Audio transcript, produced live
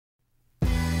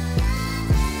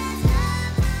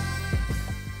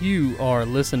You are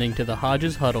listening to the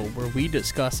Hodges Huddle, where we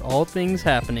discuss all things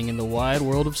happening in the wide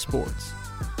world of sports.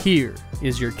 Here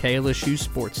is your KLSU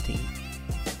sports team.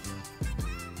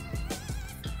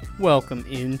 Welcome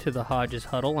into the Hodges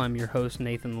Huddle. I'm your host,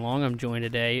 Nathan Long. I'm joined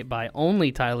today by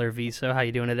only Tyler Viso. How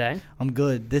you doing today? I'm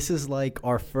good. This is like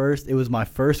it was my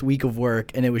first week of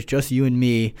work, and it was just you and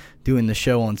me doing the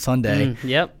show on Sunday.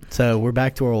 Yep. So we're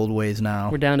back to our old ways now.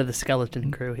 We're down to the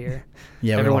skeleton crew here.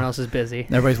 Yeah, everyone else is busy.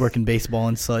 Everybody's working baseball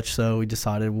and such, so we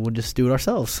decided we'll just do it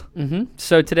ourselves.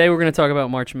 So today we're going to talk about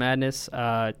March Madness.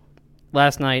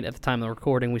 Last night, at the time of the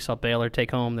recording, we saw Baylor take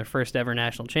home their first ever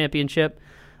national championship,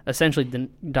 essentially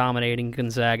dominating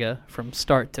Gonzaga from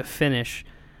start to finish.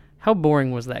 How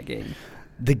boring was that game?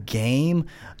 The game,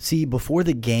 before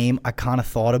the game, I kind of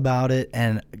thought about it,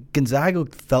 and Gonzaga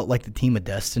felt like the team of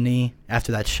destiny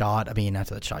after that shot.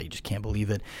 After that shot, you just can't believe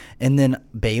it. And then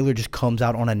Baylor just comes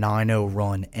out on a 9-0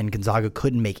 run, and Gonzaga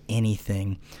couldn't make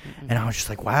anything. And I was just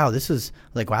like, wow, this is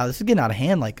getting out of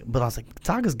hand. But I was like,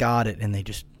 Gonzaga's got it, and they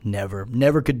just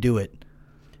never could do it.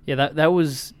 Yeah, that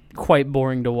was quite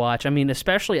boring to watch.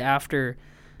 Especially after,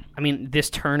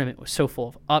 this tournament was so full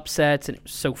of upsets, and it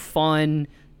was so fun.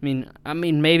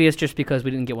 Maybe it's just because we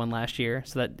didn't get one last year,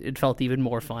 so that it felt even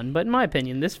more fun. But in my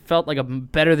opinion, this felt like a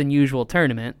better than usual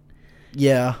tournament.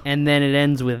 Yeah. And then it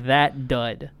ends with that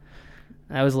dud.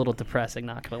 That was a little depressing,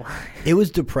 not gonna lie. It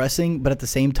was depressing, but at the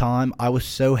same time, I was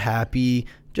so happy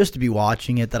just to be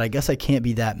watching it that I guess I can't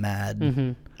be that mad.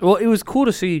 Mm-hmm. Well, it was cool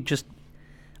to see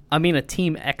a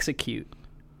team execute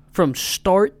from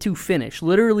start to finish,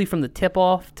 literally from the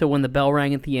tip-off to when the bell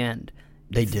rang at the end.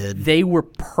 They did. They were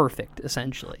perfect,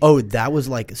 essentially. Oh, that was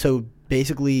so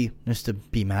basically, just to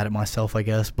be mad at myself, I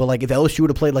guess, but if LSU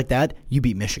would have played like that, you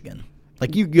beat Michigan.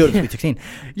 You go to Sweet 16.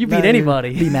 You beat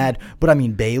anybody. Be mad. But,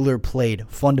 Baylor played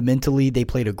fundamentally. They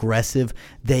played aggressive.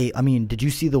 Did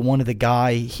you see the one of the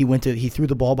guy, he threw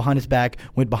the ball behind his back,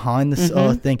 went behind this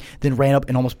thing, then ran up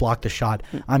and almost blocked the shot.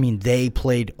 They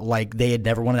played like they had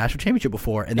never won a national championship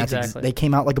before. And exactly. They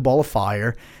came out like a ball of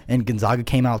fire, and Gonzaga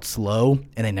came out slow,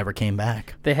 and they never came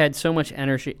back. They had so much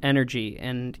energy,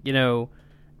 and,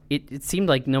 It seemed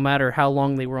like no matter how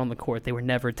long they were on the court, they were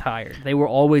never tired. They were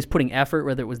always putting effort,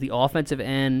 whether it was the offensive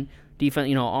end, defense.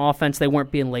 Offense. They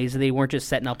weren't being lazy. They weren't just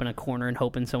setting up in a corner and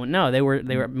hoping someone. No, they were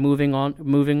running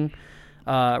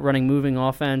moving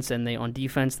offense, and on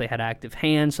defense they had active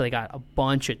hands, so they got a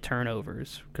bunch of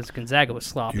turnovers because Gonzaga was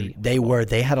sloppy. Dude,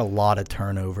 they had a lot of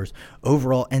turnovers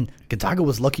overall, and Gonzaga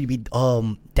was lucky to be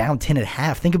down 10 at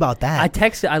half. Think about that.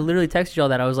 I literally texted y'all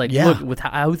that. I was like, Look, with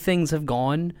how things have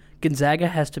gone, Gonzaga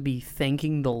has to be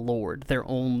thanking the Lord. They're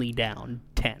only down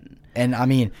 10. And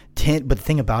 10, but the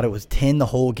thing about it was 10 the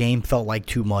whole game felt like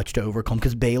too much to overcome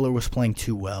because Baylor was playing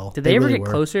too well. Did they ever get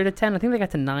closer to 10? I think they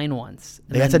got to 9 once.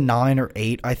 They got to 9 or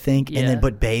 8, I think. Yeah.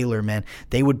 But Baylor, man,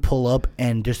 they would pull up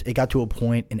and it got to a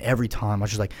point, and every time I was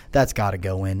just like, that's got to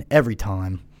go in. Every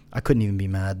time. I couldn't even be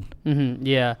mad. Mm-hmm,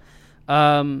 yeah.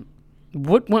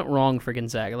 What went wrong for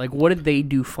Gonzaga? What did they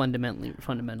do fundamentally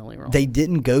wrong? They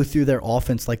didn't go through their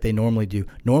offense like they normally do.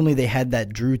 Normally they had that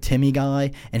Drew Timme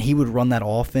guy, and he would run that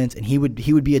offense, and he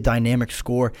would be a dynamic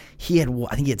scorer. I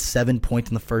think he had 7 points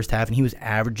in the first half, and he was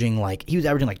averaging like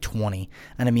 20.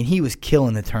 And he was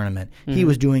killing the tournament. Mm-hmm. He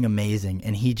was doing amazing,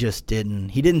 and he just didn't.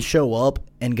 He didn't show up,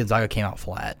 and Gonzaga came out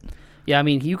flat. Yeah,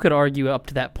 you could argue up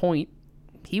to that point,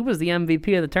 he was the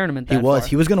MVP of the tournament.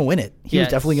 He was going to win it. He was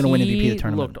definitely going to win MVP of the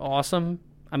tournament. He looked awesome.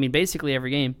 Basically every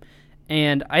game.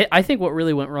 And I think what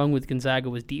really went wrong with Gonzaga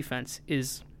was defense.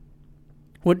 Is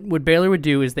what Baylor would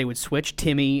do is they would switch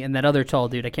Timme and that other tall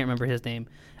dude, I can't remember his name,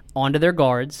 onto their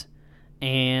guards,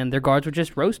 and their guards would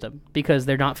just roast them because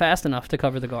they're not fast enough to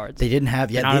cover the guards. They didn't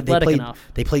have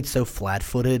they played so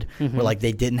flat-footed where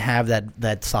they didn't have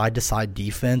that side-to-side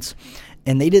defense.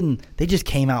 And they just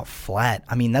came out flat.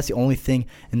 That's the only thing.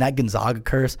 And that Gonzaga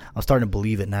curse, I'm starting to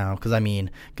believe it now. Because,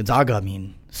 Gonzaga,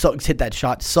 Suggs hit that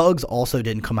shot. Suggs also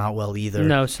didn't come out well either.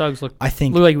 No, Suggs looked like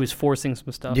he was forcing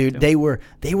some stuff. Dude, too.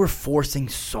 They were forcing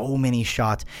so many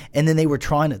shots. And then they were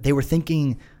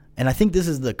thinking, and I think this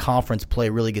is the conference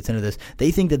play really gets into this. They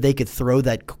think that they could throw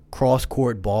that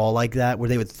cross-court ball like that where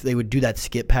they would do that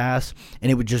skip pass,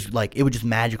 and it would just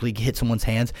magically hit someone's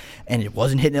hands. And it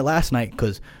wasn't hitting it last night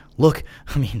because – look,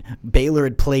 Baylor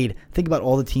had played. Think about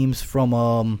all the teams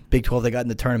from Big 12 they got in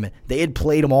the tournament. They had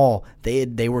played them all.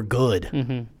 They were good.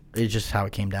 Mm-hmm. It's just how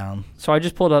it came down. So I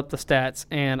just pulled up the stats,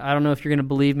 and I don't know if you're going to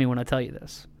believe me when I tell you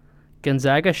this.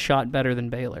 Gonzaga shot better than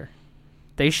Baylor.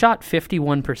 They shot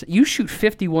 51%. You shoot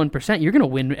 51%, you're going to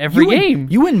win every game.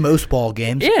 You win most ball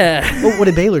games. Yeah. What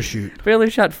did Baylor shoot? Baylor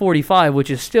shot 45,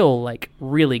 which is still like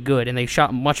really good, and they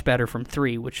shot much better from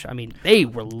 3, which, I mean, they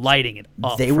were lighting it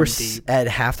up. They were deep. at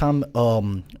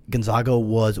halftime. Gonzaga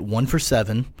was 1 for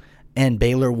 7. And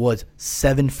Baylor was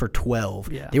 7 for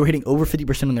 12. Yeah. They were hitting over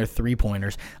 50% on their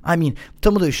 3-pointers. I mean,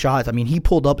 some of those shots, I mean, he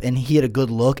pulled up and he had a good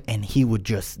look, and they would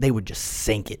just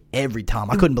sink it every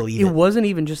time. I couldn't believe it. It wasn't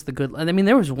even just the good. I mean,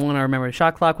 there was one I remember. The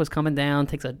shot clock was coming down,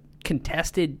 takes a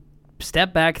contested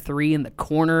step back 3 in the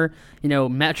corner. You know,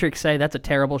 metrics say that's a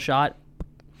terrible shot.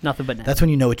 Nothing but net. That's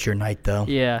when you know it's your night, though.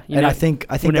 Yeah, and I think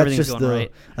that's just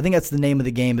right. I think that's the name of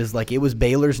the game. Is like it was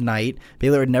Baylor's night.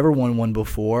 Baylor had never won one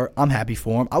before. I'm happy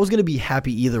for him. I was gonna be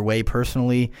happy either way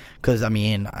personally, because I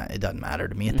mean it doesn't matter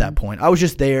to me at that point. I was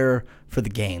just there for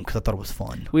the game because I thought it was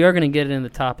fun. We are going to get into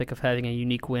the topic of having a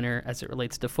unique winner as it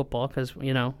relates to football, because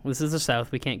you know this is the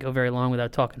South. We can't go very long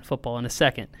without talking football in a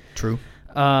second. True.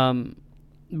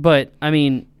 But I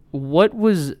mean, what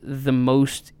was the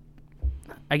most?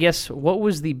 I guess, what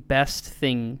was the best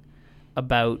thing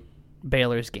about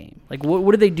Baylor's game? Like,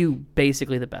 what did they do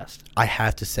basically the best? I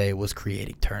have to say it was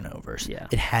creating turnovers. Yeah.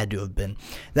 It had to have been.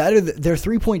 That or their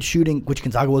 3-point shooting, which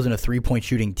Gonzaga wasn't a 3-point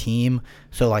shooting team,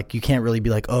 so, like, you can't really be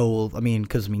like, oh, well, I mean,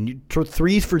 because, I mean,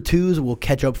 3s for 2s will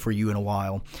catch up for you in a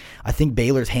while. I think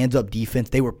Baylor's hands-up defense,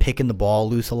 they were picking the ball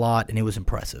loose a lot, and it was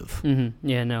impressive. Mm-hmm.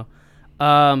 Yeah, no.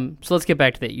 So let's get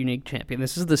back to that unique champion.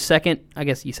 This is the second, I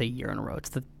guess you say year in a row. It's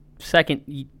the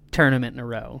second tournament in a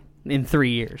row in 3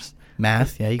 years.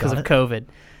 Math, yeah, you got it. Because of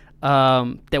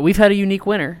COVID. That we've had a unique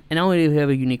winner. And not only do we have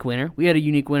a unique winner, we had a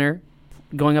unique winner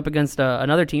going up against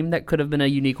another team that could have been a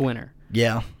unique winner.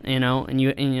 Yeah. You know, and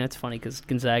it's funny because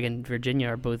Gonzaga and Virginia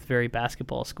are both very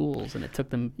basketball schools, and it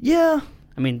took them. Yeah.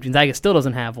 I mean, Gonzaga still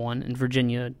doesn't have one, and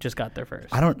Virginia just got there first.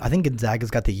 I think Gonzaga's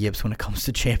got the yips when it comes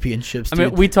to championships. I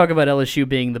mean, we talk about LSU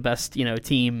being the best,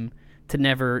 team to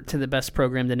the best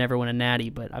program to never win a natty,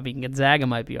 but I mean Gonzaga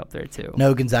might be up there too.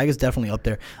 No, Gonzaga's definitely up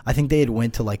there. I think they had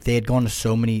gone to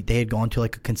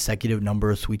like a consecutive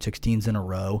number of Sweet 16s in a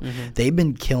row. Mm-hmm. They've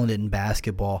been killing it in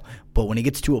basketball, but when it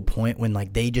gets to a point when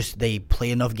like they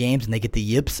play enough games and they get the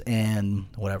yips and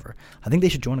whatever, I think they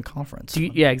should join a conference.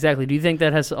 Yeah, exactly. Do you think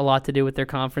that has a lot to do with their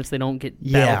conference? They don't get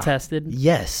battle tested?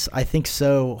 Yes, I think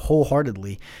so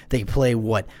wholeheartedly. They play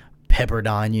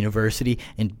Pepperdine University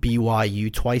and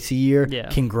BYU twice a year. Yeah.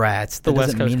 Congrats. The That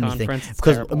West doesn't Coast mean anything. Conference,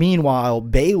 Because terrible. Meanwhile,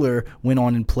 Baylor went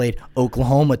on and played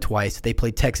Oklahoma twice. They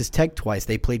played Texas Tech twice.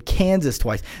 They played Kansas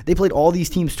twice. They played all these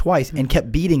teams twice and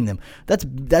kept beating them.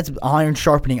 That's iron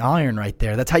sharpening iron right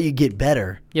there. That's how you get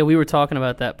better. Yeah, we were talking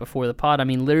about that before the pod. I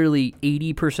mean, literally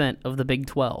 80% of the Big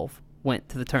 12 went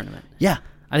to the tournament. Yeah.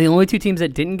 I mean, the only two teams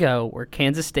that didn't go were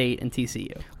Kansas State and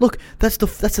TCU. Look, that's the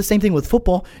same thing with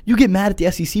football. You get mad at the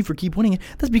SEC for keep winning it.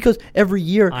 That's because every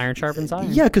year Iron sharpens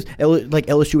iron. Yeah, because like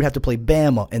LSU would have to play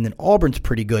Bama, and then Auburn's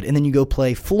pretty good, and then you go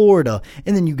play Florida,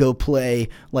 and then you go play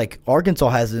like Arkansas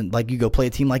hasn't like you go play a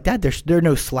team like that. They're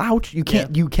no slouch. You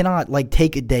cannot like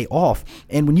take a day off.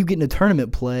 And when you get into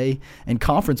tournament play and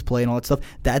conference play and all that stuff,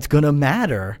 that's gonna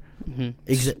matter.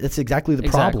 Mm-hmm. That's exactly the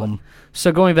problem.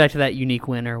 So going back to that unique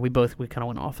winner, we kind of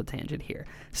went off a tangent here.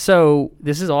 So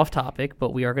this is off topic,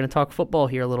 but we are going to talk football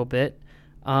here a little bit.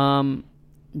 Do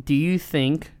you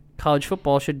think college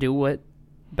football should do what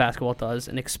basketball does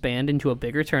and expand into a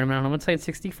bigger tournament? I'm going to say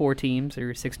 64 teams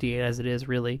or 68 as it is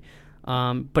really,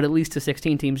 but at least to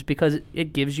 16 teams because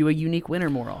it gives you a unique winner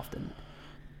more often.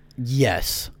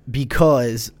 Yes,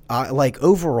 because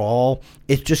overall,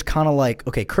 it's just kind of like,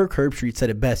 okay, Kirk Herbstreit said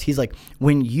it best. He's like,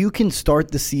 when you can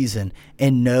start the season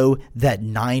and know that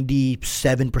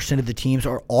 97% of the teams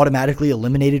are automatically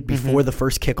eliminated before the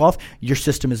first kickoff, your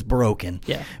system is broken.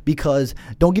 Yeah. Because,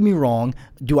 don't get me wrong,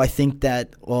 do I think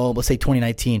that, let's say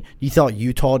 2019, you thought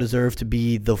Utah deserved to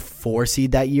be the 4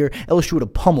 seed that year? LSU would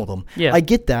have pummeled them. Yeah. I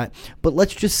get that, but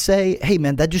let's just say, hey,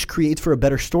 man, that just creates for a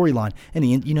better storyline. And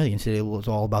the NCAA was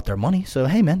all about their money, so,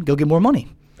 hey, man, go get more money.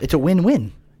 It's a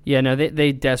win-win. Yeah, no,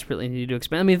 they desperately need to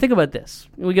expand. I mean, think about this.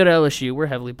 We go to LSU. We're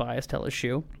heavily biased to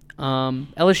LSU.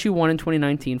 LSU won in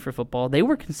 2019 for football. They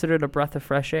were considered a breath of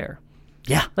fresh air.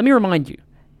 Yeah. Let me remind you,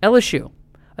 LSU,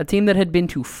 a team that had been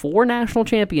to 4 national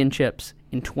championships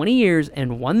in 20 years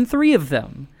and won 3 of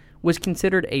them, was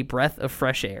considered a breath of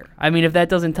fresh air. I mean, if that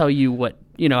doesn't tell you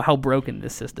how broken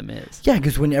this system is. Yeah,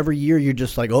 because when every year you're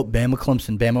just like, Bama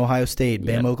Clemson, Bama Ohio State,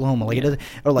 Bama Oklahoma, like it doesn't,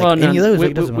 or like any of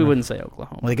those. We wouldn't say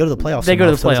Oklahoma. Well, they go to the playoffs. They go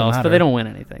to the playoffs, but they don't win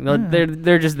anything.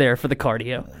 They're just there for the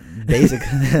cardio. Basically.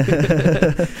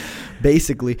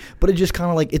 basically. But it just kind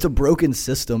of like, it's a broken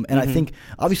system. And I think,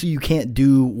 obviously, you can't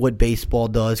do what baseball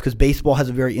does because baseball has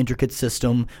a very intricate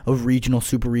system of regional,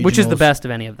 super regionals. Which is the best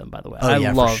of any of them, by the way. I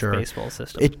yeah, love for sure. baseball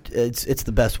system. It's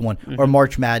the best one. Or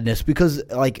March Madness because,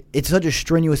 like, it's such a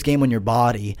strenuous game on your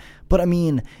body. But, I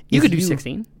mean, you if could do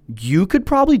 16. You could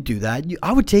probably do that.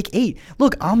 I would take 8.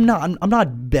 Look, I'm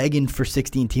not begging for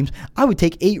 16 teams. I would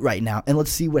take 8 right now, and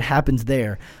let's see what happens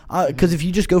there. Because if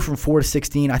you just go from 4 to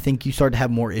 16, I think you start to have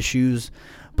more issues.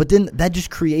 But then that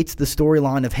just creates the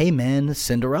storyline of, hey, man,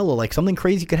 Cinderella, like something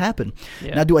crazy could happen.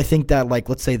 Yeah. Now, do I think that, like,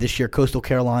 let's say this year, Coastal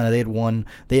Carolina, they had won,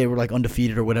 they were like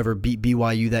undefeated or whatever, beat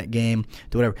BYU that game,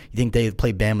 whatever. You think they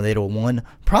played Bama, they'd have won?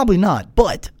 Probably not.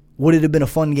 But would it have been a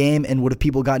fun game, and would have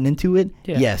people gotten into it?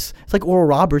 Yeah. Yes. It's like Oral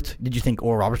Roberts. Did you think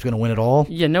Oral Roberts was going to win it all?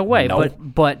 Yeah, no way. No.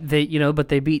 But they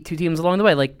beat 2 teams along the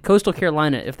way. Like Coastal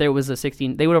Carolina, if there was a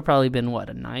 16, they would have probably been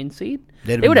a 9 seed.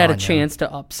 They would have had a chance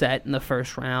to upset in the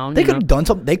first round. They could have done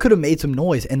something. They could have made some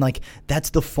noise, and like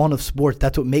that's the fun of sports.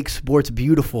 That's what makes sports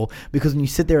beautiful. Because when you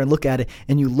sit there and look at it,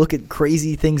 and you look at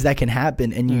crazy things that can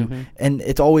happen, and and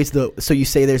it's always so you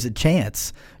say there's a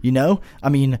chance. You know, I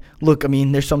mean, look,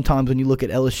 there's sometimes when you look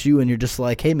at LSU and you're just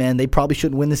like, hey man, they probably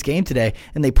shouldn't win this game today,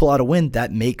 and they pull out a win.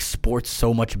 That makes sports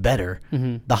so much better.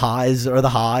 The highs are the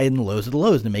high and the lows are the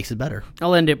lows, and it makes it better.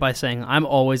 I'll end it by saying I'm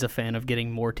always a fan of getting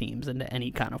more teams into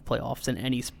any kind of playoffs in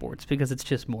any sports because it's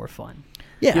just more fun.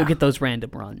 Yeah, you'll get those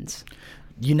random runs.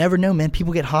 You never know, man.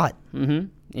 People get hot.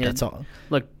 Yeah. That's all.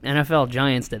 Look, NFL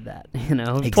Giants did that,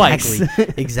 exactly. Twice.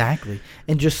 Exactly.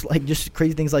 And just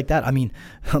crazy things like that. I mean,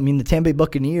 the Tampa Bay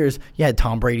Buccaneers, you had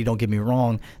Tom Brady, don't get me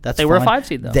wrong. They were a 5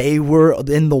 seed, though. They were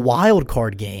in the wild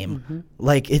card game.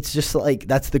 Like, it's just like,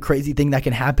 that's the crazy thing that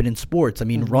can happen in sports. I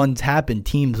mean, runs happen,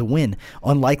 teams win.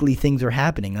 Unlikely things are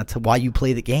happening. That's why you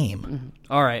play the game.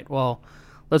 All right, well,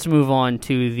 let's move on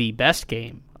to the best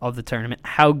game of the tournament.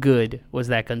 How good was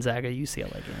that Gonzaga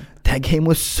UCLA game? That game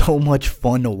was so much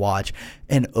fun to watch.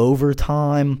 And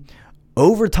overtime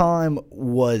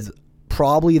was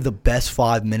probably the best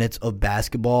 5 minutes of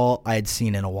basketball I had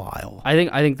seen in a while. I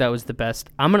think that was the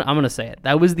best. I'm gonna say it.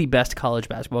 That was the best college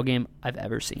basketball game I've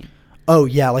ever seen. Oh,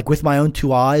 yeah, like with my own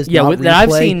 2 eyes? Yeah, that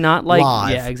I've seen, not like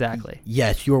live. Yeah, exactly.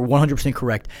 Yes, you're 100%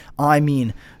 correct.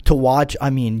 To watch,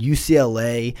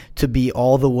 UCLA to be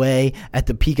all the way at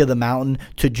the peak of the mountain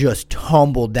to just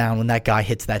tumble down when that guy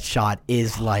hits that shot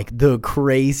is like the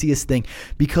craziest thing,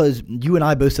 because you and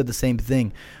I both said the same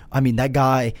thing. That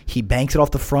guy, he banks it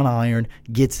off the front iron,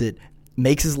 gets it,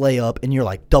 makes his layup, and you're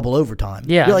like double overtime.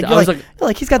 Yeah, you're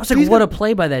like he's got. What a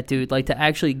play by that dude! Like to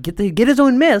actually get his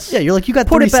own miss. Yeah, you're like, you got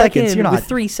put 3 it back seconds. In you're not with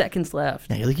 3 seconds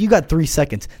left. Yeah, you're like, you got 3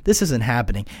 seconds. This isn't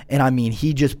happening. And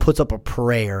he just puts up a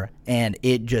prayer, and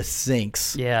it just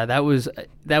sinks. Yeah, that was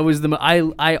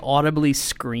I audibly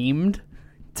screamed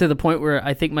to the point where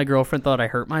I think my girlfriend thought I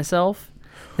hurt myself.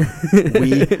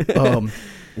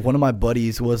 One of my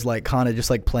buddies was like kind of just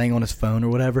like playing on his phone or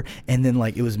whatever, and then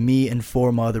like it was me and 4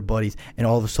 of my other buddies, and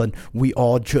all of a sudden we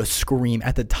all just scream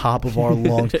at the top of our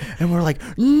lungs, and we're like,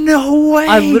 no way!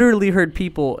 I literally heard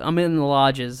people. I'm in the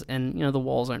lodges, and the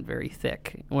walls aren't very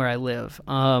thick where I live.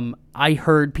 I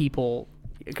heard people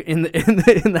in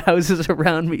the houses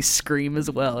around me scream as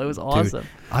well. It was awesome.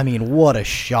 Dude, what a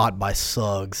shot by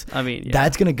Suggs.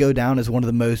 That's going to go down as one of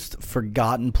the most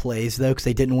forgotten plays, though, because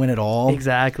they didn't win at all.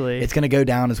 Exactly. It's going to go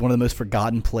down as one of the most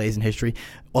forgotten plays in history,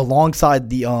 alongside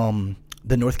the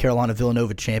North Carolina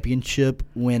Villanova championship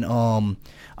when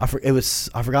I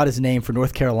forgot his name for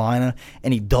North Carolina,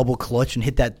 and he double clutched and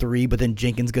hit that 3, but then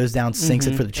Jenkins goes down, sinks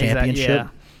it for the championship. Exactly,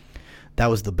 yeah. That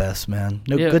was the best, man.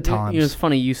 Good times. It was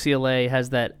funny. UCLA has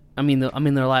that.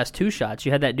 Their last 2 shots,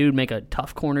 you had that dude make a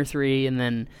tough corner 3, and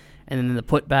then the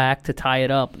putback to tie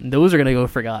it up. Those are going to go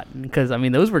forgotten because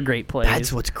those were great plays.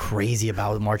 That's what's crazy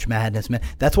about March Madness, man.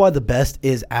 That's why the best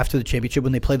is after the championship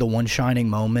when they play the one shining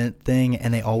moment thing,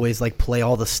 and they always like play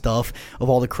all the stuff of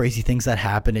all the crazy things that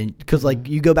happen. And because like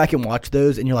you go back and watch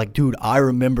those, and you're like, dude, I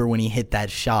remember when he hit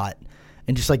that shot.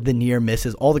 And just like the near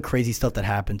misses, all the crazy stuff that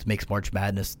happens makes March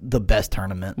Madness the best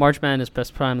tournament. March Madness,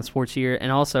 best time in the sports year.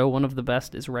 And also one of the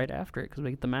best is right after it because we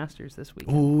get the Masters this week.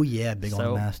 Oh, yeah, big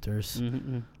on Masters.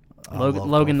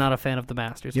 Logan, not a fan of the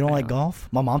Masters. You don't like golf?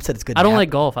 My mom said it's good. I don't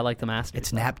like golf. I like the Masters.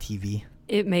 It's nap TV.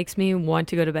 It makes me want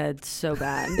to go to bed so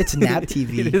bad. It's nap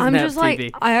TV. I'm just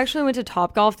like, I actually went to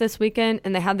Topgolf this weekend,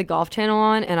 and they had the Golf Channel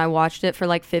on, and I watched it for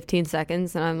like 15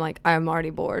 seconds, and I'm like, I'm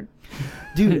already bored.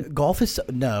 Dude, golf is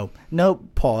no.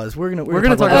 Pause. We're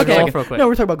gonna talk about golf real quick. No,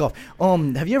 we're talking about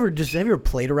golf. Have you ever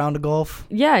played a round of golf?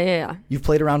 Yeah. You've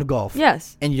played a round of golf.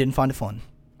 Yes. And you didn't find it fun.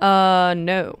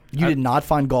 No. You did not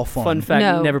find golf fun. Fun fact: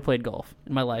 No. never played golf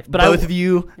in my life. But Both of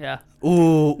you. yeah.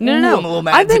 Ooh, No. I'm a little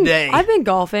mad today. I've been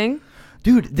golfing.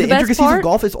 Dude, the best intricacies part- of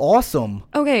golf is awesome.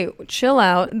 Okay, chill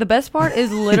out. The best part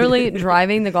is literally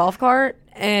driving the golf cart,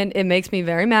 and it makes me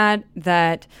very mad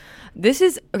that this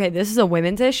is a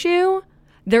women's issue.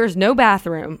 There is no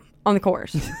bathroom on the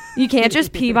course. You can't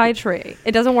just pee by a tree.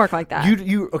 It doesn't work like that.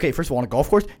 Okay, first of all, on a golf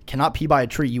course, cannot pee by a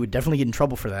tree. You would definitely get in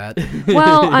trouble for that.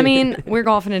 Well, I mean, we're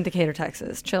golfing in Decatur,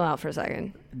 Texas. Chill out for a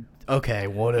second. Okay,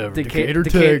 whatever. Decatur's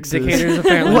Texas. Decatur's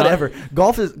apparently whatever.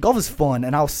 Golf is fun,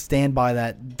 and I'll stand by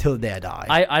that till the day I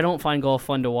die. I don't find golf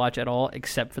fun to watch at all,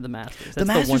 except for the Masters. the That's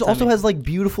Masters one time also has like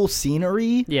beautiful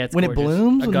scenery. yeah, it's when gorgeous. it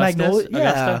blooms with the Augusta, magnolia. Yeah,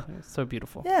 Augusta, it's so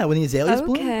beautiful. yeah, when the azaleas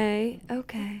bloom. Okay.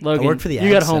 Logan, I work for the you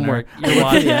Ag got Center. homework. I You're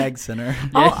work for the watching. Ag Center.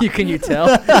 Yeah, can you tell?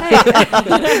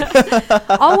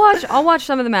 I'll watch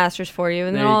some of the Masters for you,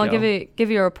 and then There you I'll go. give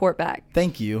you a report back.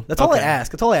 Thank you. That's all I Okay.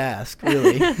 ask. That's all I ask.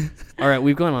 Really. All right,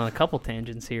 we've gone on a couple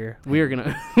tangents here. We're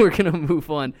gonna move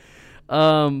on.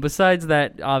 Besides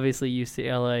that, obviously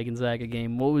UCLA Gonzaga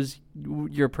game. What was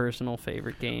your personal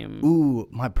favorite game? Ooh,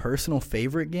 my personal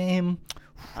favorite game.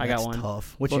 I got That's one.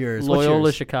 tough. What's Lo- yours? What's Loyola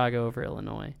yours? Chicago over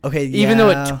Illinois. Okay, Even though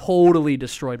it yeah. totally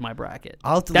destroyed my bracket.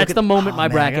 I'll have to That's look the at, moment my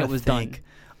man, I bracket gotta was think. done.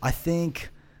 I think,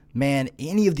 man,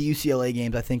 any of the UCLA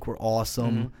games I think were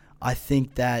awesome. Mm-hmm. I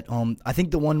think that I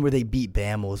think the one where they beat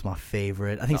Bama was my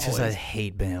favorite. I think it's just I Always.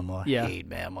 hate Bama. Yeah. I hate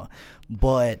Bama.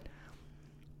 But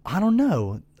I don't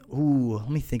know. Ooh,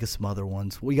 let me think of some other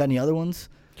ones. We got any other ones?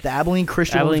 The Abilene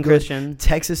Christian one was Abilene good. Christian.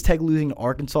 Texas Tech losing to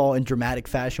Arkansas in dramatic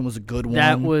fashion was a good one.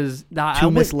 That was two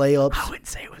missed layups. I wouldn't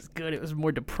say it was good. It was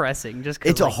more depressing. Just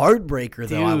 'cause, It's a like, heartbreaker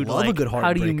though. I dude, love a like, good heartbreaker.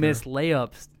 How do you miss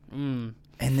layups? Mm.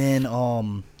 And then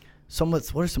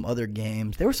what are some other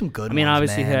games? There were some good ones. I mean,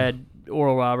 obviously, man. you had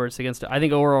Oral Roberts against. I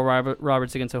think Oral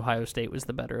Roberts against Ohio State was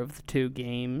the better of the two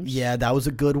games. Yeah, that was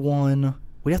a good one.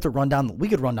 We could run down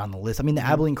the list. I mean, Mm-hmm.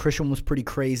 the Abilene Christian was pretty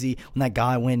crazy. When that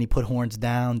guy went, he put horns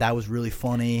down. That was really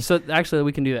funny. So actually,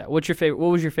 we can do that. What's your favorite?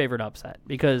 What was your favorite upset?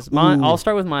 Because mine, Ooh. I'll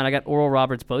start with mine. I got Oral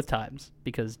Roberts both times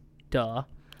because, duh.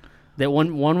 That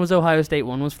one was Ohio State,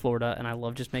 one was Florida, and I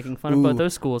love just making fun of both Ooh.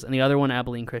 those schools. And the other one,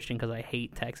 Abilene Christian, because I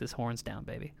hate Texas. Horns down,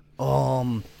 baby.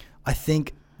 I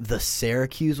think the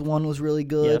Syracuse one was really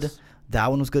good. Yes. That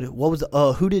one was good. What was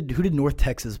who did North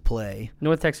Texas play?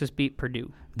 North Texas beat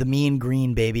Purdue. The Mean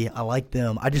Green, baby. I like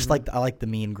them. I just Mm-hmm. I like the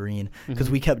Mean Green because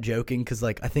we kept joking because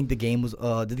I think the game was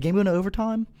did the game go into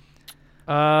overtime?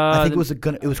 I think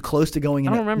it was close to going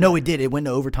in. I don't remember. No, it did. It went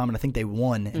to overtime, and I think they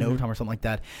won in overtime or something like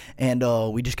that. And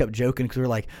we just kept joking because we were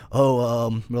like,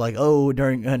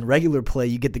 during in regular play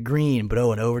you get the green, but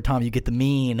in overtime you get the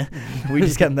mean. We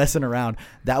just kept messing around.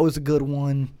 That was a good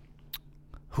one.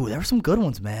 Ooh, there were some good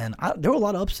ones, man. There were a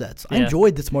lot of upsets. I Yeah.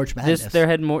 enjoyed this March Madness. There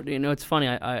had more. It's funny.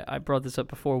 I brought this up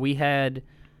before. We had,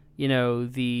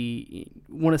 the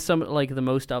one of some like the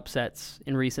most upsets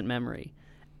in recent memory,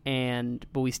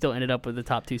 but we still ended up with the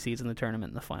top two seeds in the tournament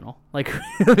in the final. Like,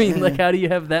 I mean, like, how do you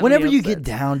have that? Whenever many you get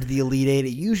upsets? down to the Elite Eight, it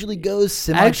usually goes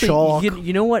semi-chalk. Actually,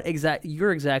 you know what?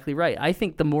 You're exactly right. I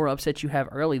think the more upsets you have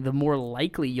early, the more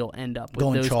likely you'll end up with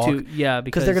Going those chalk. two. Yeah,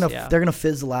 because they're gonna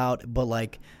fizzle out. But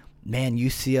man,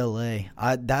 UCLA,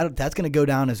 that's gonna go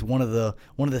down as one of the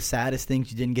saddest things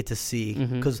you didn't get to see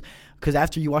because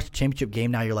after you watch the championship game,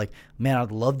 now you're like, man,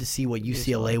 I'd love to see what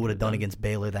UCLA would have done against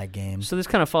Baylor that game. So this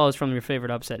kind of follows from your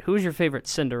favorite upset. Who was your favorite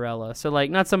Cinderella? So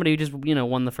not somebody who just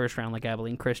won the first round like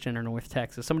Abilene Christian or North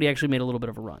Texas. Somebody actually made a little bit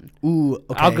of a run. Ooh,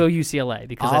 okay. I'll go UCLA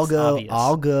because that's obvious.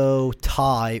 I'll go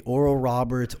Ty, Oral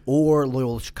Roberts, or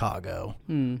Loyola Chicago.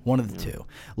 One of the two.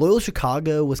 Loyola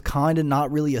Chicago was kind of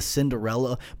not really a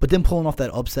Cinderella, but then pulling off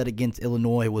that upset against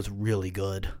Illinois was really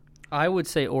good. I would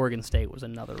say Oregon State was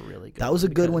another really good. That was a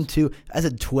good one too. As a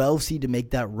 12 seed to make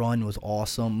that run was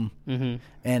awesome,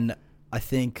 and I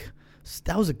think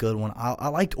that was a good one. I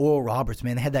liked Oral Roberts,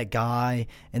 man. They had that guy,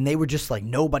 and they were just like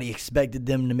nobody expected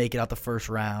them to make it out the first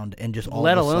round, and just all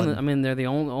Let of a alone, sudden, I mean, they're the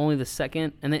only the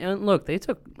second, and they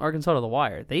took Arkansas to the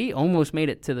wire. They almost made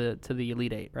it to the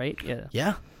Elite Eight, right?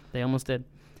 yeah. They almost did.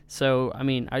 So I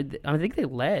mean, I think they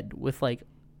led with like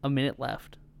a minute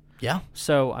left. Yeah.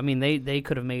 So, I mean, they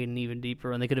could have made an even deeper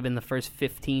run. They could have been the first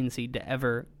 15 seed to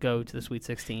ever go to the Sweet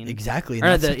 16. Exactly.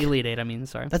 Or That's the Elite 8, I mean,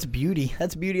 sorry. That's beauty.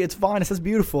 That's beauty. It's finest. That's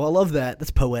beautiful. I love that. That's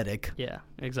poetic. Yeah,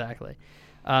 exactly.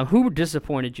 Who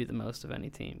disappointed you the most of any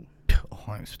team?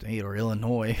 Ohio State or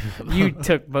Illinois. You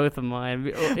took both of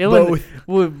mine.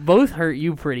 Both hurt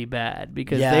you pretty bad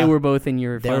because Yeah. they were both in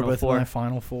your They were Final both Four. in my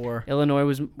Final Four. Illinois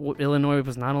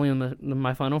was not only in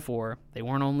my Final Four, they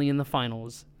weren't only in the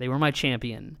finals, they were my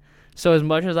champion. So as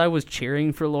much as I was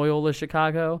cheering for Loyola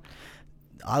Chicago,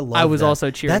 I love I was that.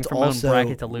 also cheering That's for my own also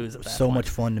bracket to lose at that so point. much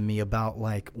fun to me about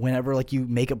like whenever like you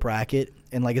make a bracket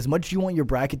and like as much as you want your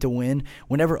bracket to win,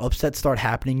 whenever upsets start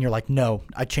happening, you're like, no,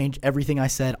 I changed everything I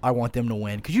said. I want them to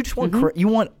win because you just want you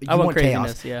want I want chaos.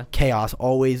 craziness, yeah. Chaos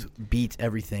always beats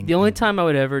everything. The only time I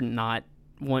would ever not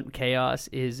want chaos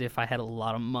is if I had a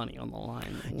lot of money on the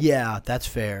line. Yeah, that's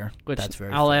fair. Which That's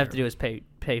very all fair. I have to do is pay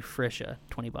Frisha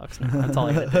 $20 now. That's all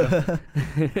I gotta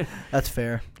do. That's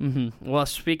fair. Well,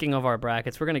 speaking of our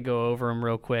brackets, we're gonna go over them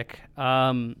real quick.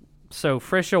 So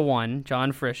Frisha won.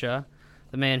 John Frisha,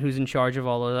 the man who's in charge of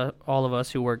all of us,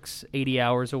 who works 80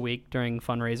 hours a week during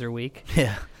fundraiser week.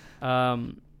 Yeah.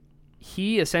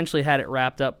 He essentially had it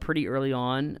wrapped up pretty early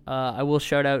on. I will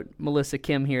shout out Melissa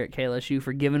Kim here at KLSU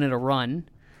for giving it a run,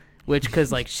 which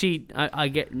because like she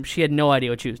had no idea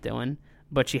what she was doing,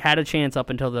 but she had a chance up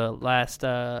until the last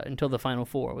until the Final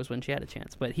Four was when she had a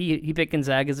chance. But he picked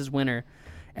Gonzaga as his winner,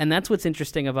 and that's what's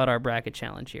interesting about our bracket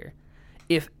challenge here.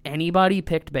 If anybody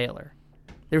picked Baylor,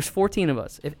 there's 14 of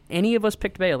us. If any of us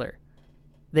picked Baylor,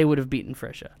 they would have beaten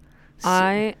Frisha.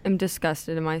 I am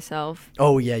disgusted in myself.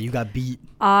 Oh yeah, you got beat.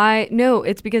 No,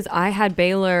 it's because I had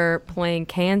Baylor playing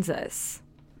Kansas.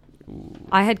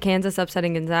 I had Kansas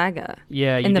upsetting Gonzaga.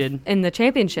 Yeah, you did. In the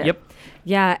championship. Yep.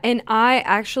 Yeah, and I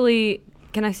actually,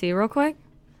 can I see real quick?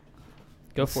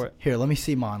 Go for it. Here, let me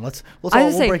see mine. We'll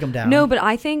Say, break them down. No, but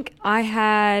I think I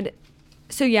had.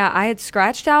 So yeah, I had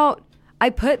scratched out. I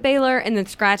put Baylor and then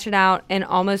scratched it out and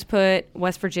almost put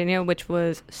West Virginia, which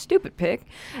was a stupid pick,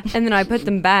 and then I put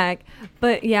them back.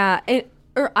 But yeah,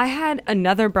 I had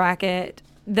another bracket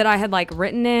that I had like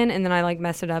written in, and then I like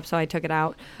messed it up, so I took it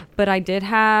out. But I did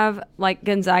have like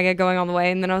Gonzaga going all the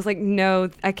way, and then I was like, no,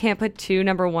 I can't put 2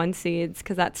 number 1 seeds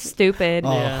because that's stupid.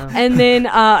 Oh. Yeah. And then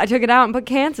I took it out and put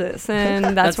Kansas,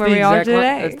 and that's where we are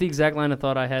today. That's the exact line of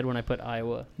thought I had when I put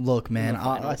Iowa. Look, man,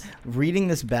 reading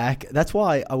this back, that's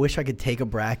why I wish I could take a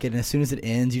bracket, and as soon as it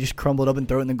ends, you just crumble it up and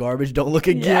throw it in the garbage. Don't look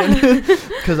again.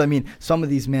 Because, I mean, some of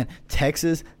these, man,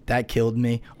 Texas, that killed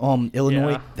me.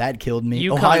 Illinois, Yeah. that killed me.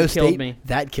 UConn Ohio killed State, me.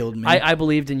 that killed me. I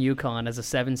believed in UConn as a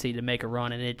 7 seed to make a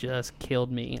run, and it just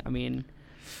killed me. I mean,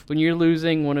 when you're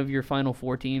losing one of your Final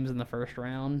Four teams in the first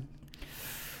round,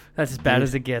 that's as bad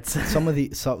as it gets.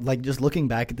 Like, just looking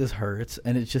back at this hurts,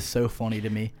 and it's just so funny to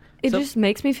me. It just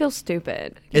makes me feel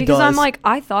stupid. It Because I'm does. like,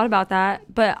 I thought about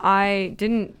that, but I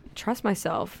didn't trust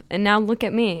myself. And now look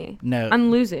at me. No.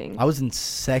 I'm losing. I was in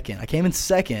second. I came in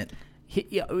second.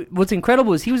 What's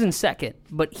incredible is he was in second,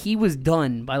 but he was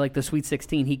done by like the Sweet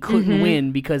 16. He couldn't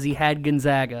win because he had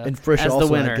Gonzaga And Frisha as also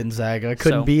the winner. had Gonzaga. I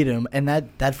couldn't So- beat him, and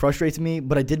that frustrates me.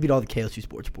 But I did beat all the KLSU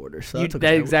sports reporters. So that's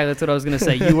okay. Exactly, that's what I was going to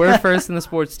say. You were first in the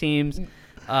sports teams.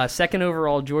 Second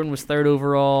overall, Jordan was third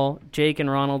overall. Jake and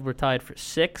Ronald were tied for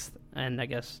 6th, and I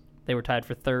guess they were tied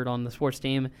for 3rd on the sports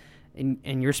team.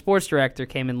 And your sports director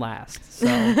came in last.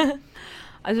 So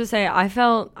I was just say I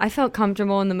felt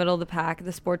comfortable in the middle of the pack.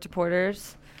 The sports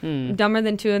reporters, dumber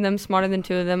than 2 of them, smarter than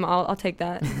 2 of them. I'll take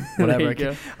that. Whatever. There you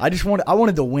go. I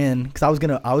wanted to win because I was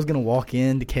gonna walk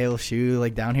into KLSU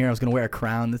like down here. I was gonna wear a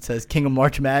crown that says King of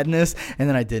March Madness, and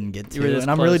then I didn't get You were to, this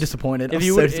and I'm really close. disappointed. If I'm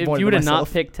you so would disappointed have in not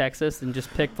myself. picked Texas and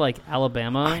just picked like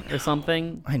Alabama or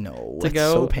something, I know to it's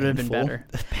go, so it would've been painful. better.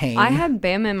 The pain. I had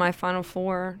Bama in my Final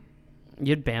Four.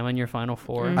 you'd Bama in your Final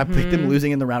Four. I picked them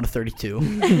losing in the round of 32.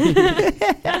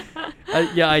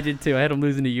 Yeah, I did too. I had them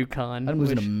losing to UConn. I'm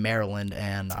losing which- to Maryland,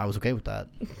 and I was okay with that.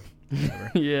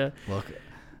 Whatever. Yeah. Look,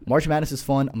 March Madness is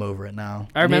fun. I'm over it now.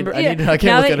 I remember- I can't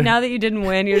now look at it. that you didn't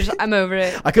win, you're just I'm over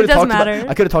it. I could It have doesn't talked matter. about.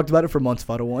 I could have talked about it for months if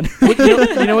I'd have won.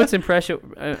 You know what's impressive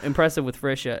with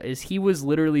Frisha is he was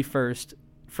literally first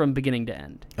from beginning to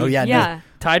end. Oh yeah, no. yeah.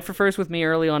 Tied for first with me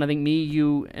early on. I think me,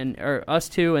 you, or us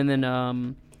two, and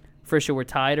then Frisha were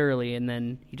tied early, and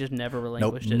then he just never Nope,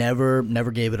 relinquished it.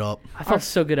 never gave it up. I felt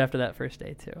so good after that first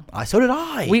day too. So did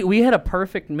I. We had a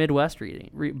perfect Midwest reading.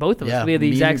 Both of us. Yeah, We had the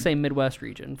me exact and- same Midwest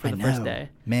region for I the know. first day.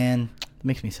 Man, it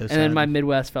makes me so sad. And then my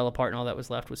Midwest fell apart, and all that was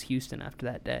left was Houston after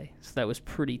that day. So that was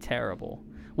pretty terrible.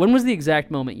 When was the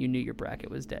exact moment you knew your bracket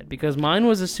was dead? Because mine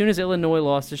was as soon as Illinois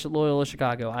lost to Loyola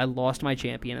Chicago, I lost my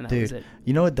champion, and that was Dude, it.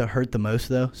 you know what hurt the most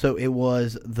though? So it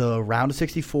was the round of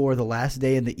 64. The last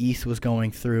day in the East was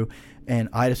going through, and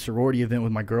I had a sorority event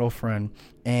with my girlfriend,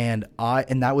 and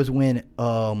that was when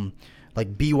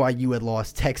like BYU had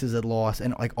lost, Texas had lost,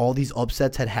 and like all these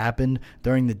upsets had happened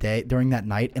during the day, during that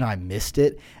night, and I missed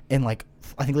it. And like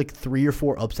I think like 3 or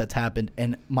 4 upsets happened,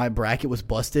 and my bracket was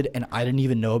busted, and I didn't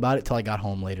even know about it till I got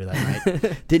home later that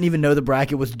night. Didn't even know the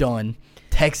bracket was done.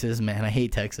 Texas, man, I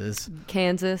hate Texas.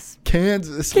 Kansas.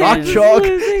 Rock chalk.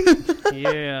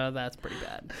 Yeah, that's pretty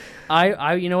bad.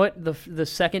 I you know what? The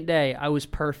second day I was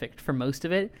perfect for most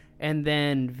of it, and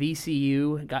then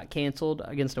VCU got canceled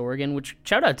against Oregon, which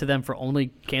shout out to them for only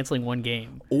canceling one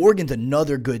game. Oregon's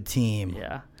another good team.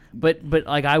 Yeah, but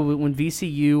like when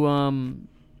VCU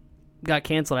got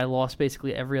canceled, I lost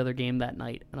basically every other game that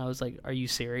night, and I was like, "Are you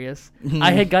serious?"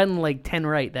 I had gotten like 10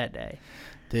 right that day,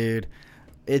 dude.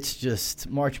 It's just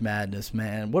March Madness,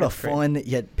 man. What a fun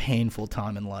yet painful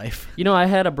time in life. You know, I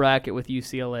had a bracket with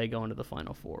UCLA going to the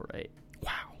Final Four, right?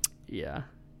 Wow. Yeah.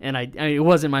 And I mean, it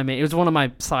wasn't my main. It was one of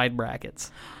my side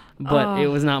brackets, but it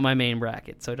was not my main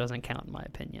bracket, so it doesn't count in my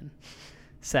opinion.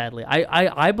 Sadly,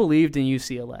 I believed in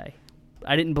UCLA.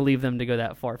 I didn't believe them to go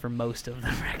that far for most of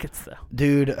the brackets, though.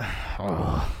 Dude,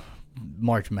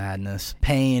 March Madness,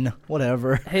 pain,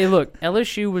 whatever. Hey, look,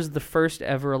 LSU was the first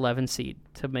ever 11 seed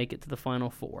to make it to the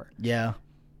Final Four. Yeah.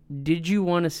 Did you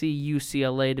want to see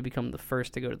UCLA to become the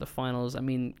first to go to the finals? I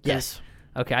mean, yes.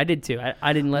 Okay, I did too.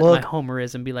 I didn't let my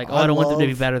homerism be like, I don't want them to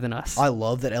be better than us. I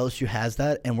love that LSU has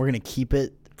that, and we're going to keep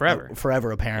it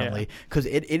forever, apparently. Because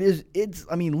it's.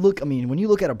 I mean, when you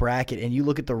look at a bracket and you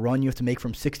look at the run you have to make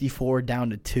from 64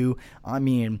 down to 2, I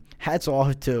mean, hats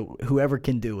off to whoever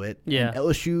can do it. Yeah. And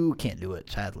LSU can't do it,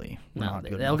 sadly. No,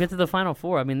 they'll get to the Final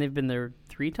Four. I mean, they've been there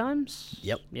 3 times.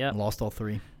 Yep. Lost all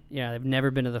 3. Yeah, they've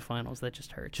never been to the finals. That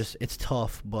just hurts. It's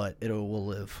tough, but will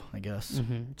live, I guess.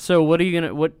 Mm-hmm. So what are you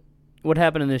gonna what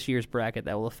happened in this year's bracket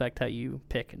that will affect how you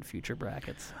pick in future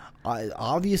brackets?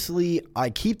 Obviously, I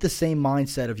keep the same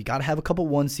mindset of you got to have a couple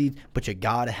 1 seeds, but you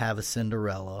got to have a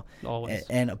Cinderella. Always.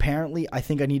 And apparently, I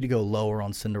think I need to go lower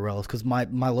on Cinderellas because my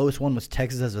lowest one was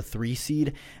Texas as a 3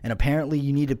 seed, and apparently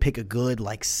you need to pick a good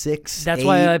like 6. That's 8.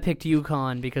 why I picked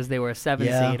UConn because they were a 7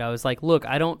 seed. I was like, look,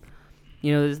 I don't,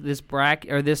 this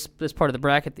bracket or this part of the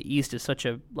bracket, the East is such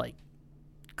a like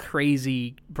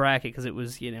crazy bracket because it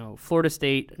was Florida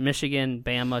State, Michigan,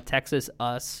 Bama, Texas,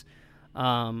 us,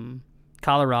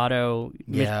 Colorado,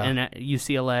 and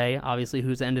UCLA, obviously,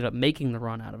 who's ended up making the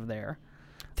run out of there.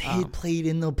 They had played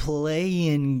in the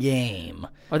play-in game.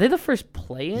 Are they the first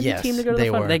play-in team to go to the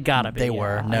final? They gotta be. They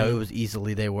were. No, it was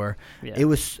easily they were. Yeah. It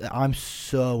was. I'm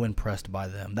so impressed by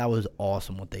them. That was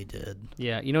awesome what they did.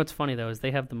 Yeah, what's funny though is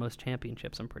they have the most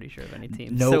championships. I'm pretty sure of any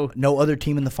team. No other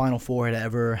team in the Final Four had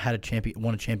ever had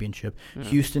won a championship. Yeah.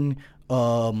 Houston,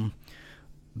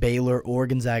 Baylor, or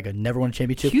Gonzaga never won a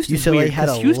championship. Houston's UCLA weird, had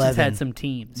 11. Houston's had some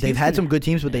teams. They've had some good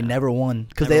teams, but they never won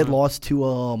because they had lost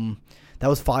to that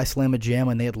was Phi Slamma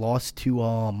Jamma, and they had lost to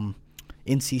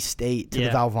NC State to the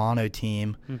Valvano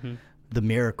team. Mm-hmm. The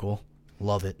Miracle.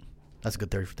 Love it. That's a good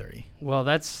 30 for 30. Well,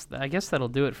 I guess that'll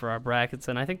do it for our brackets,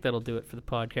 and I think that'll do it for the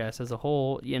podcast as a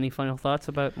whole. Any final thoughts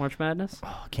about March Madness?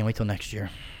 Oh, can't wait till next year.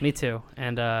 Me too.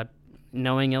 And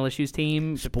knowing LSU's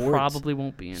team, probably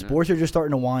won't be in Sports are just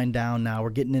starting to wind down now. We're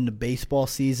getting into baseball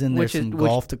season. There's some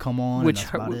golf to come on, and that's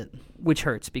about it. Which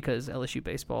hurts because LSU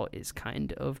baseball is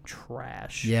kind of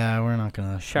trash. Yeah, we're not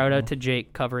going to. Shout out to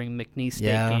Jake covering McNeese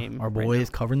State game. Yeah, our boy is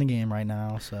covering the game right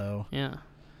now. So yeah,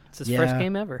 it's his first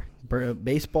game ever.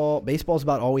 Baseball's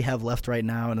about all we have left right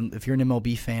now. And if you're an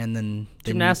MLB fan, then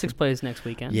gymnastics plays next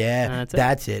weekend. Yeah,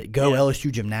 that's it. Go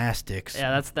LSU gymnastics.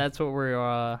 Yeah, that's what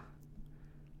we're.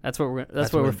 That's what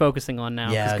we're focusing on now.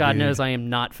 Because God knows I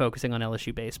am not focusing on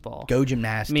LSU baseball. Go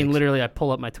gymnastics. I mean, literally, I pull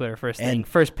up my Twitter first thing.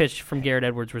 First pitch from Garrett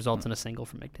Edwards results in a single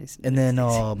from McNeese. And then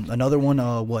another one,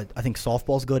 I think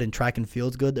softball's good and track and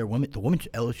field's good. The women's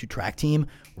LSU track team,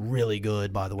 really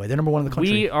good, by the way. They're number 1 in the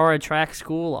country. We are a track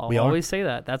school. I'll always say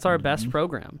that. That's our best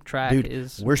program. Track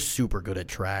is... We're super good at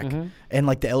track. Mm-hmm. And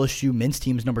like the LSU men's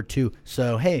team is number 2.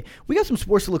 So, hey, we got some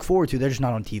sports to look forward to. They're just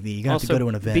not on TV. You're going to have to go to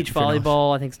an event. Beach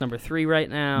volleyball, I think, is number 3 right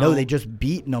now. No, they just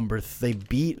beat they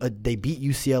beat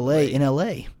UCLA in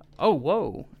LA. Oh,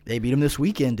 whoa! They beat them this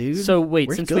weekend, dude. So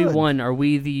wait, since we won, are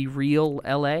we the real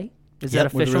LA? Is that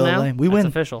official now? LA. We win. That's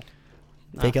official.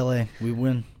 Fake LA. We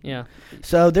win. Yeah.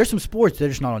 So there's some sports. They're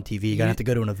just not on TV. You're going to have to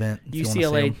go to an event.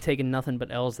 UCLA taking nothing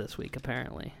but L's this week,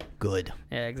 apparently. Good.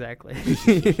 Yeah, exactly.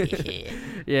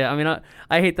 Yeah, I mean,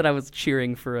 I hate that I was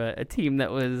cheering for a team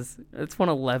it's won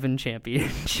 11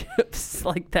 championships.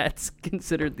 Like, that's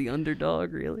considered the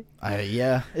underdog, really?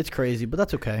 Yeah, it's crazy, but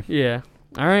that's okay. Yeah.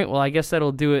 All right, well, I guess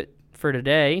that'll do it for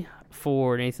today.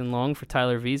 For Nathan Long, for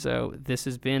Tyler Vizo, this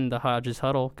has been the Hodges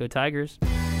Huddle. Go Tigers.